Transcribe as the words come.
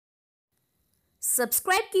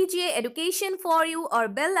Subscribe कीजिए education for you और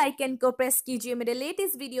bell icon को प्रेस कीजिए मेरे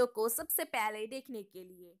लेटेस्ट वीडियो को सबसे पहले देखने के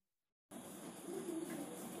लिए।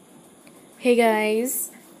 Hey guys,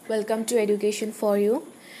 welcome to Education for You.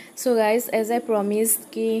 So guys, as I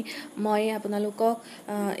promised कि মই আপোনালোকক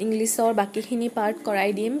ইংলিছৰ বাকিখিনি পাৰ্ট কৰাই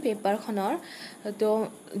দিম পেপাৰখনৰ তো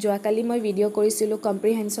যোৱাকালি মই ভিডিঅ' কৰিছিলোঁ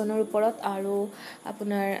কম্প্ৰিহেনশ্যনৰ ওপৰত আৰু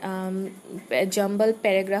আপোনাৰ জাম্বল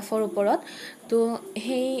পেৰাগ্ৰাফৰ ওপৰত তো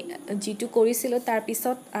সেই যিটো কৰিছিলোঁ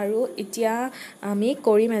তাৰপিছত আৰু এতিয়া আমি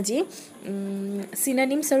কৰিম আজি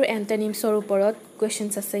চিননিমছ আৰু এণ্টনিমছৰ ওপৰত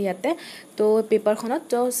কুৱেশ্যনছ আছে ইয়াতে তো পেপাৰখনত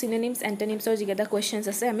তো চিননিমছ এণ্টনিমছৰ যিকেইটা কুৱেশ্যনছ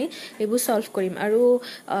আছে আমি এইবোৰ সলভ কৰিম আৰু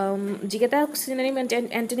যিকেইটা চিননিম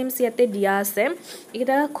এণ্টনিমছ ইয়াতে দিয়া আছে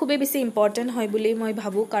এইকেইটা খুবেই বেছি ইম্পৰ্টেণ্ট হয় বুলি মই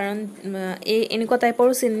ভাবোঁ কাৰণ এই এনেকুৱা টাইপৰ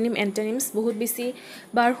চিননিম এণ্টনিমছ বহুত বেছি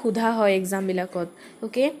বাৰ সোধা হয় এক্সামবিলাকত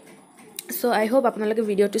অ'কে সো আই হোপ আপোনালোকে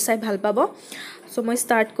ভিডিঅ'টো চাই ভাল পাব সো মই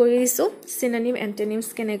ষ্টাৰ্ট কৰি দিছোঁ চিননিম এণ্টনিমছ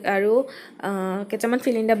কেনেকৈ আৰু কেইটামান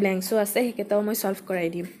ফিল ইন দ্য ব্লেংকছো আছে সেইকেইটাও মই সলভ কৰাই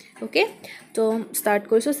দিম অ'কে তো ষ্টাৰ্ট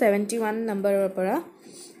কৰিছোঁ 71 নম্বৰৰ পৰা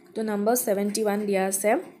তো নম্বৰ 71 দিয়া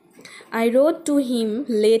আছে I wrote to him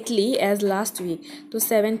lately as last week. So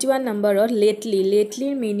 71 number or lately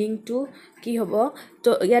meaning to কি হ'ব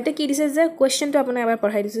তো ইয়াতে কি দিছে যে কোৱেশ্চনটো আপোনাক এবাৰ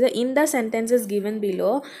পঢ়াই দিছে যে ইন দ্য চেণ্টেন্সেছ গিভেন বিলো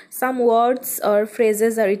some words or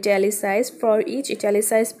phrases are italicized. For each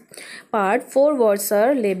italicized part 4 words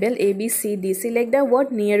are labeled A B C D. Select the word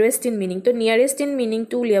nearest in meaning. তো nearest in meaning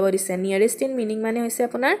to উলিয়াব দিছে nearest in meaning মানে হৈছে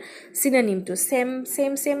আপোনাৰ synonym to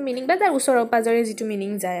same meaning বা তাৰ ওচৰৰ পাজৰে যিটো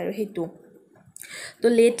meaning যায় আৰু সেইটো তো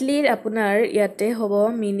লেটলিৰ আপোনাৰ ইয়াতে হ'ব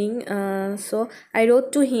meaning so I root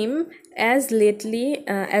to him as lately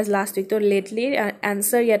as last week তো লেটলিৰ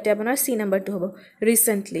এনচাৰ ইয়াতে আপোনাৰ চি নাম্বাৰটো হ'ব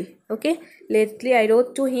recently okay lately I root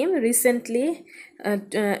to him recently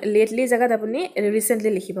lately জেগাত আপুনি ৰিচেণ্টলি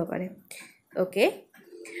লিখিব পাৰে অ'কে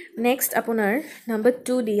নেক্সট আপোনাৰ নম্বৰ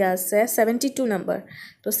 2 দিয়া আছে 72 নম্বৰ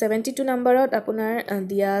তো 72 নম্বৰত আপোনাৰ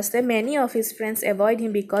দিয়া আছে many of his friends avoid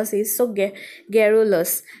him because he is so'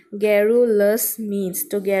 গেৰুলাছ means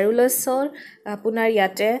তো গেৰুলাছৰ আপোনাৰ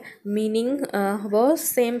ইয়াতে মিনিং হ'ব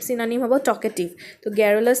চেম চিননিম হ'ব টকেটিভ তো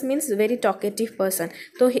গেৰুলাছ মিনছ ভেৰি টকেটিভ পাৰ্চন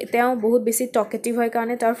তো তেওঁ বহুত বেছি টকেটিভ হয়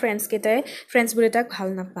কাৰণে তাৰ ফ্ৰেণ্ডছবোৰে তাক ভাল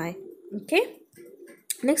নাপায় okay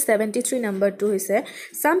Next 73 number 2 is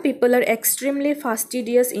some people are extremely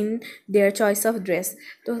fastidious in their choice of dress.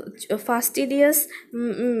 So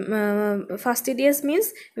fastidious means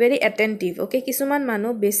very attentive. Okay, kisuman manu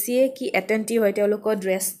besie ki attentive hoy teoloko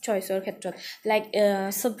dress choice or khetrot like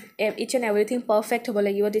each and everything perfect hobo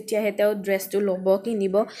lagibo tetia heteo dress to lobo ki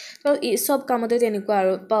nibo so sob kamote teniko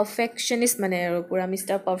aru perfectionist mane aru pura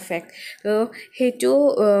Mr. Perfect. So hetu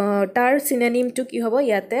tar synonym to ki hobo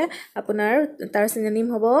yate apunar tar synonym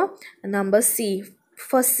hobo number C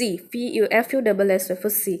fussy fuss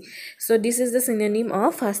fussy so this is the synonym of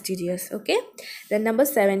fastidious okay then number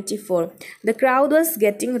 74 the crowd was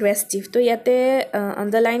getting restive to yate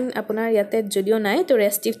underline apunar yate jodio nai to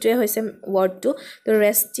restive to hoise word to the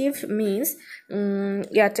restive means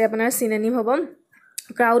yate apunar synonym hobo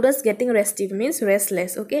crowd was getting restive means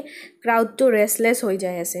restless okay crowd to restless hoi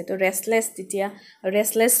jai ase to restless titia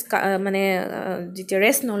restless mane jitia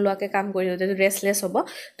rest noluake kaam kori to restless hobo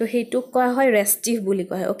to heitu koa hoy restive buli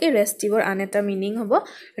koa okay restive or aneta meaning hobo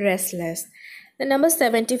restless the number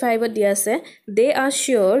 75 dia ase they are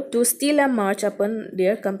sure to steal a march upon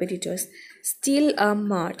their competitors steal a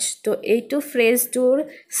march to eitu phrase tour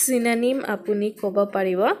synonym apuni koba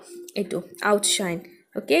paribo etu outshine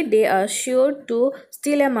okay they are sure to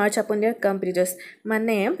steal a march upon their competitors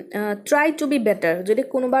mane try to be better jodi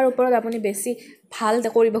konobar oporot apuni besi ভাল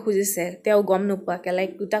কৰিব খুজিছে তেও গম নোপোৱাকে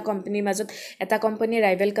like দুটা কোম্পানীৰ মাজত এটা কোম্পানী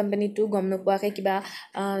ৰাইভেল কোম্পানী টু গম নোপোৱাকে কিবা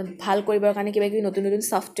ভাল কৰিবৰ কাৰণে কিবা কিবি নতুন নতুন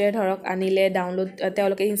সফটৱেৰ ধৰক আনিলে ডাউনলোড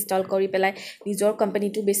তেওঁলোকে ইনষ্টল কৰি পেলাই নিজৰ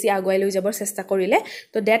কোম্পানীটো বেছি আগুৱাই লৈ যাবৰ চেষ্টা কৰিলে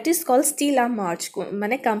তো দ্যাট ইজ কল্ড ষ্টিল আ মাৰ্চ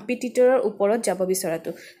মানে কম্পিটিটৰৰ ওপৰত যাব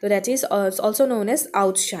বিচৰাটো তো that is also known as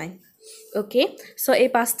আউটশ্বাইন okay so এই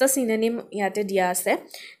পাঁচটা synonym ইয়াতে দিয়া আছে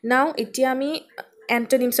now এতিয়া আমি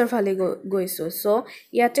antonyms or phale goiso so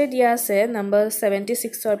yate dia ase number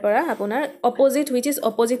 76 or para apunar opposite which is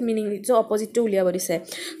opposite meaning so opposite to uliya bodise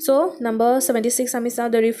so number 76 ami saw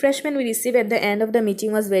the refreshment we received at the end of the meeting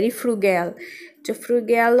was very frugal to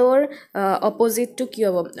frugal or opposite to ki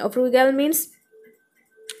hobo frugal means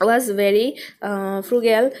was very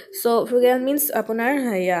frugal so frugal means apunar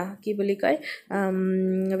ya ki boli koy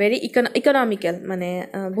very economical mane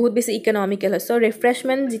bahut beshi economical so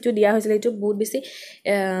refreshment jitu dia hoisile etu bahut beshi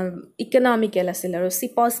economical asil aru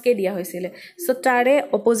sipos ke dia hoisile so tare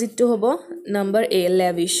opposite to hobo number A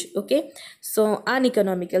lavish okay so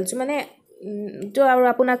uneconomical jo mane তো আৰু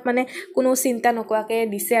আপোনাক মানে কোনো চিন্তা নকৰাকৈ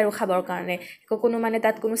দিছে আৰু খাবৰ কাৰণে কোনো মানে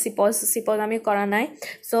তাত কোনো চিপজ আমি কৰা নাই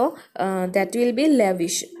so that will be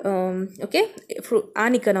lavish okay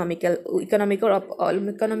uneconomical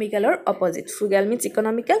economical or opposite frugal means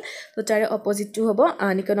economical তো তাৰে opposite টো হ'ব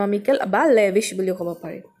uneconomical বা lavish বুলি ক'ব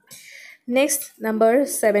পাৰি Next, number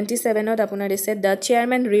 77 ot apunar said the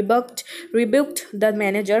chairman rebuked the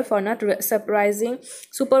manager for not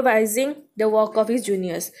supervising the work of his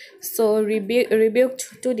juniors. So rebuked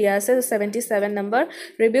to dia ase 77 number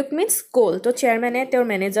rebuke means scold. To chairman e tor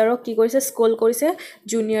manager ok ki korise scold korise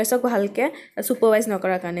juniors ok bhalke supervise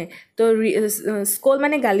nokara kane. To scold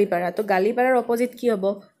mane gali para. To gali parar opposite ki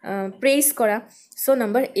hobo praise kora. So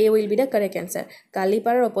number A will be the correct answer. Gali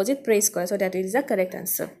parar opposite praise kora. So that is the correct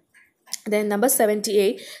answer. Then number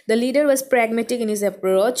 78 the leader was pragmatic in his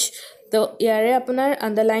approach so yare apunar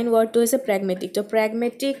underline word to is a pragmatic so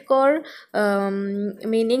pragmatic or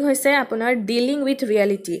meaning hoise apunar dealing with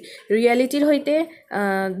reality hoite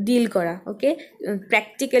deal kora okay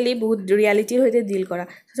practically bahut reality hoite deal kora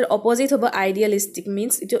so opposite hobo idealistic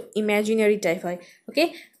means it imaginary type hoy okay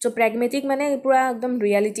so pragmatic mane pura ekdom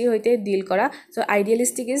reality hoite deal kora so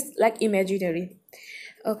idealistic is like imaginary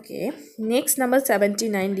Okay, next number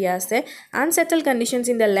 79 dia ase unsettled conditions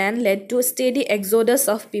in the land led to steady exodus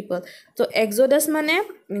of people. So exodus mane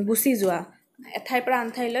gusi joa এঠাই পৰা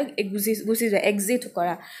আনঠাই লৈ গুছি যোৱা exit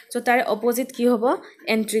কৰা so তাৰ opposite কি হ'ব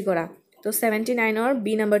entry কৰা তো 79 or B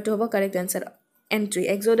number to হ'ব correct answer entry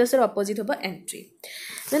exodus er opposite হ'ব entry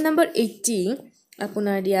then number 80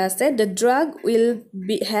 আপোনাৰ দিয়া আছে the drug will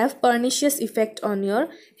have pernicious effect on your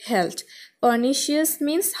health pernicious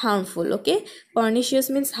means harmful okay pernicious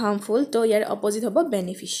means harmful to yar opposite hobo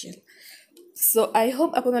beneficial so I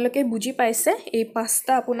hope আপোনালোকে বুজি পাইছে এই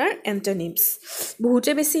পাঁচটা আপোনাৰ antonyms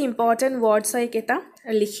বহুতে বেছি important words হয় কেটা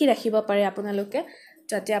লিখি ৰাখিব পাৰে আপোনালোকে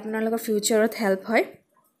যাতে আপোনালোকৰ ফিউচাৰত হেল্প হয়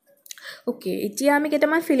Okay, এতিয়া আমি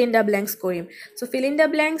কেটামান fill in the blanks কৰিম so fill in the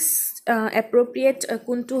blanks appropriate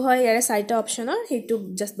কোনটো হয় ইয়াৰে চাৰিটা অপচনৰ হেতু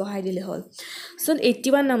just বহাই দিলে হল so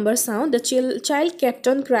 81 number sound the child kept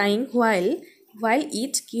on crying while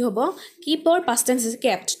it কি হ'ব keep or past tense is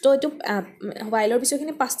kept তো এটো while or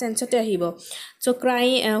পিছৰখিনি past tense তে আহিব so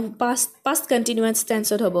crying past continuous tense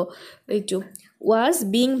হ'ব এটো was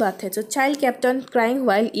being bathed so child kept on crying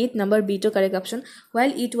while it number B to correct option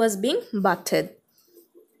while it was being bathed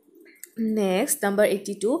Next, number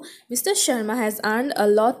 82. Mr. Sharma has earned a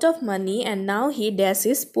lot of money and now he dares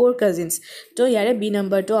his poor cousins. So, yare B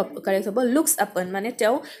number to correct hobo looks upon. Mane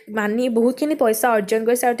teo money bahut khini paisa arjon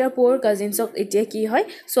korise aru teo poor cousins ok etia ki hoy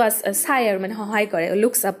so as sire mane hohai kore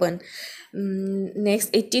looks upon. Next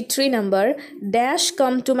 83 number dash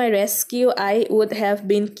come to my rescue I would have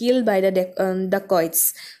been killed by the dacoits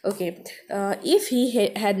okay if he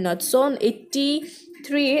had not shown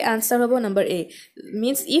 83 answer hobo number A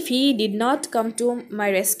means if he did not come to my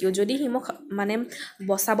rescue jodi hi mok mane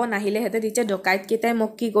bosabo nahile hete diche dokeit ketai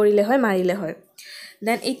mok ki korile hoy marile hoy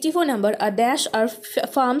Then 84 number a dash are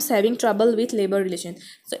farms having trouble with labor relations.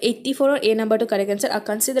 So 84 or A number to correct answer. A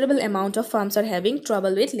considerable amount of farms are having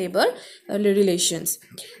trouble with labor relations.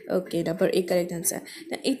 Okay, number A correct answer.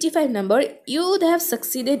 Then 85 number you would have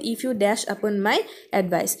succeeded if you dash upon my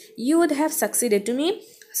advice. You would have succeeded to me.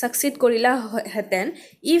 Succeed korila heten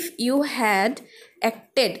if you had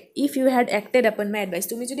acted upon my advice.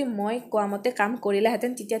 Tumi jodi moi koa mote kam korila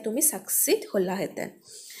heten titia tumi succeed holla heten.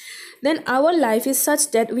 Then our life is such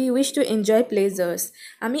that we wish to enjoy pleasures.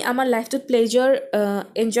 Ami amar life to pleasure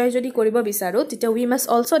enjoy jodi koribo bisaru titia we must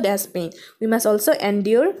also dash pain. We must also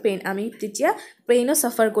endure pain. Ami titia pain o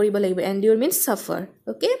suffer koribo lagibo. Endure means suffer.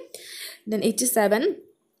 Okay. Then 87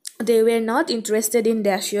 they were not interested in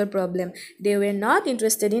dash your problem. They were not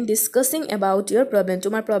interested in discussing about your problem.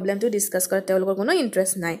 Tumar problem to discuss kora teolokor kono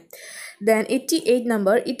interest nai. Then 88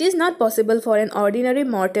 number it is not possible for an ordinary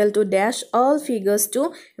mortal to dash all figures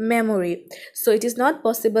to memory. So it is not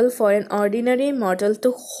possible for an ordinary mortal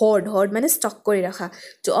to hoard means stock kori rakha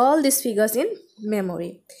to all these figures in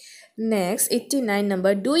memory. Next 89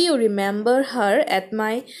 number do you remember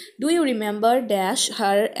dash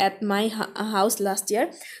her at my house last year?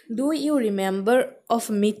 Do you remember of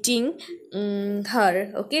meeting her?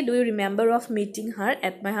 Okay, do you remember of meeting her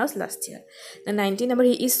at my house last year? The 19 number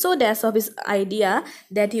he is so dash of his idea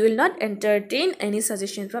that he will not entertain any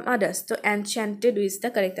suggestion from others. So enchanted is the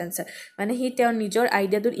correct answer. Mane he tor nijor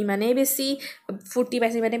idea dur imane beshi furti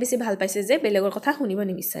paise imane beshi bhal paise je belegor kotha shunibo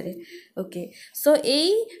nibisare. Okay, so ei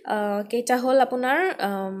কেটা হল আপোনাৰ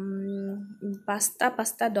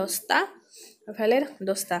পাঁচটা 10টা ভালে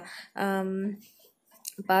 10টা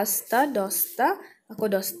 5টা 10টা আকৌ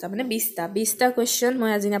 10টা মানে 20টা কুৱেশ্যন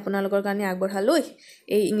মই আজি আপোনালোকৰ কাৰণে আগবঢ়ালোঁ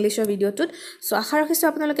এই ইংলিছৰ ভিডিঅ'টোত সো আশা ৰাখিছোঁ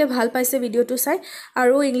আপোনালোকে ভাল পাইছে ভিডিঅ'টো চাই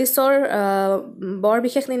আৰু ইংলিছৰ বৰ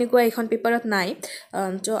বিশেষ তেনেকুৱা এইখন পেপাৰত নাই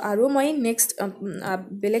তো আৰু মই নেক্সট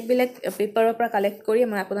বেলেগ বেলেগ পেপাৰৰ পৰা কালেক্ট কৰি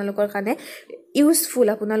মই আপোনালোকৰ কাৰণে ইউজফুল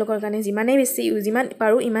আপোনালোকৰ কাৰণে যিমানেই বেছি যিমান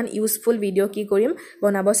পাৰোঁ ইমান ইউজফুল ভিডিঅ' কি কৰিম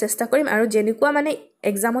বনাব চেষ্টা কৰিম আৰু যেনেকুৱা মানে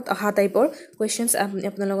এক্সামত অহা টাইপৰ কুৱেশ্যনছ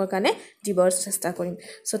আপোনালোকৰ কাৰণে দিবৰ চেষ্টা কৰিম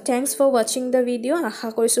সো থেংকছ ফৰ ৱাচিং দ্য ভিডিঅ' আশা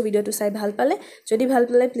কৰিছোঁ ভিডিঅ'টো চাই ভাল পালে যদি ভাল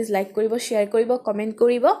পালে প্লিজ লাইক কৰিব শ্বেয়াৰ কৰিব কমেণ্ট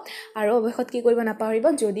কৰিব আৰু অৱশেষত কি কৰিব নাপাহৰিব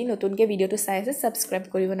যদি নতুনকৈ ভিডিঅ'টো চাই আছে ছাবস্ক্ৰাইব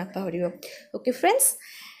কৰিব নাপাহৰিব okay friends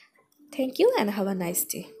thank U and have আ নাইচ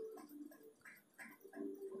ডে